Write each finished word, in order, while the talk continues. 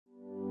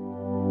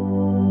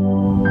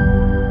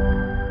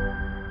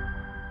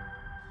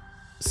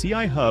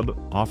CI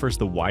Hub offers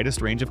the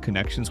widest range of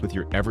connections with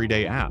your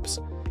everyday apps,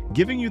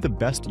 giving you the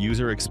best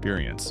user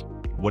experience,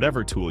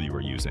 whatever tool you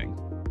are using.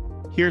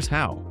 Here's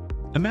how.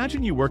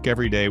 Imagine you work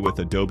every day with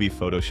Adobe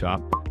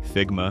Photoshop,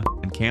 Figma,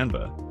 and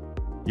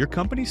Canva. Your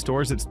company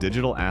stores its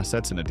digital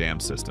assets in a DAM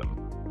system.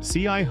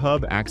 CI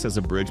Hub acts as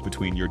a bridge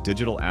between your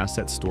digital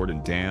assets stored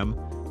in DAM,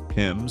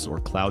 PIMS, or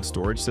cloud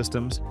storage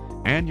systems,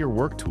 and your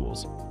work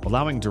tools,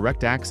 allowing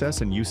direct access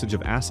and usage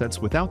of assets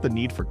without the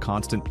need for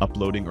constant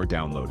uploading or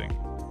downloading.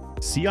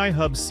 CI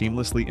Hub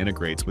seamlessly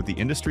integrates with the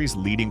industry's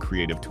leading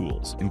creative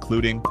tools,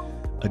 including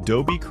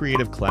Adobe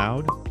Creative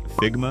Cloud,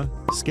 Figma,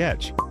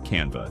 Sketch,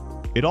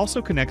 Canva. It also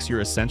connects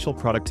your essential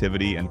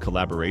productivity and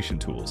collaboration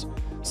tools,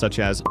 such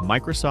as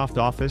Microsoft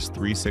Office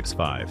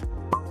 365,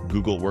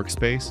 Google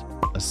Workspace,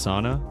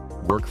 Asana,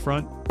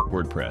 Workfront,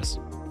 WordPress.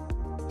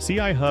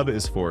 CI Hub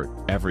is for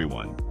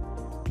everyone.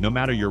 No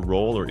matter your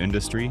role or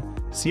industry,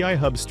 CI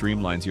Hub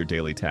streamlines your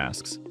daily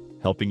tasks,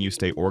 helping you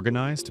stay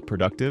organized,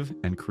 productive,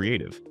 and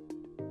creative.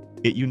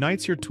 It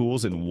unites your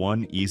tools in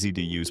one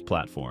easy-to-use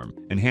platform,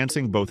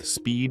 enhancing both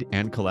speed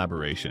and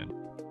collaboration.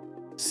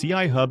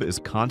 CI Hub is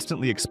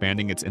constantly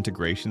expanding its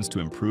integrations to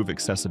improve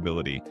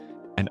accessibility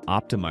and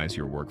optimize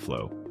your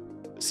workflow.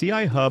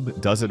 CI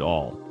Hub does it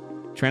all,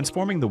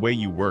 transforming the way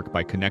you work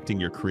by connecting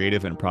your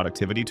creative and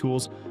productivity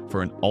tools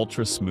for an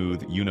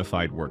ultra-smooth,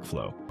 unified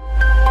workflow.